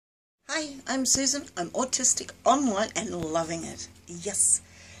Hi, I'm Susan. I'm autistic, online and loving it. Yes.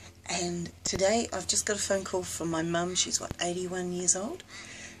 And today I've just got a phone call from my mum. She's, 81 years old.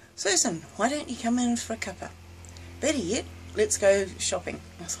 Susan, why don't you come in for a cuppa? Better yet, let's go shopping.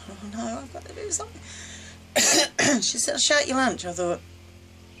 I thought, oh no, I've got to do something. She said, I'll shout your lunch. I thought,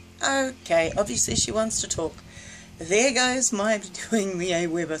 okay, obviously she wants to talk. There goes my doing the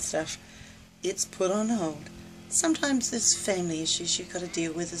AWeber stuff. It's put on hold. Sometimes there's family issues you've got to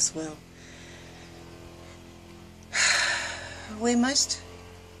deal with as well. Where most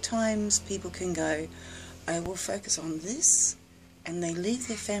times people can go, I will focus on this, and they leave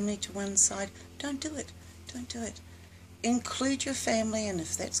their family to one side. Don't do it. Don't do it. Include your family, and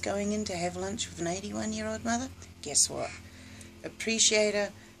if that's going in to have lunch with an 81-year-old mother, guess what? Appreciate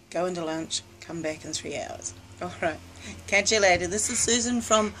her, go into lunch, come back in 3 hours. Alright, catch you later. This is Susan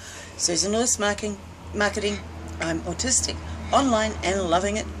from Susan Lewis Marketing. I'm autistic, online and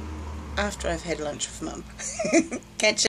loving it after I've had lunch with Mum. Catch you.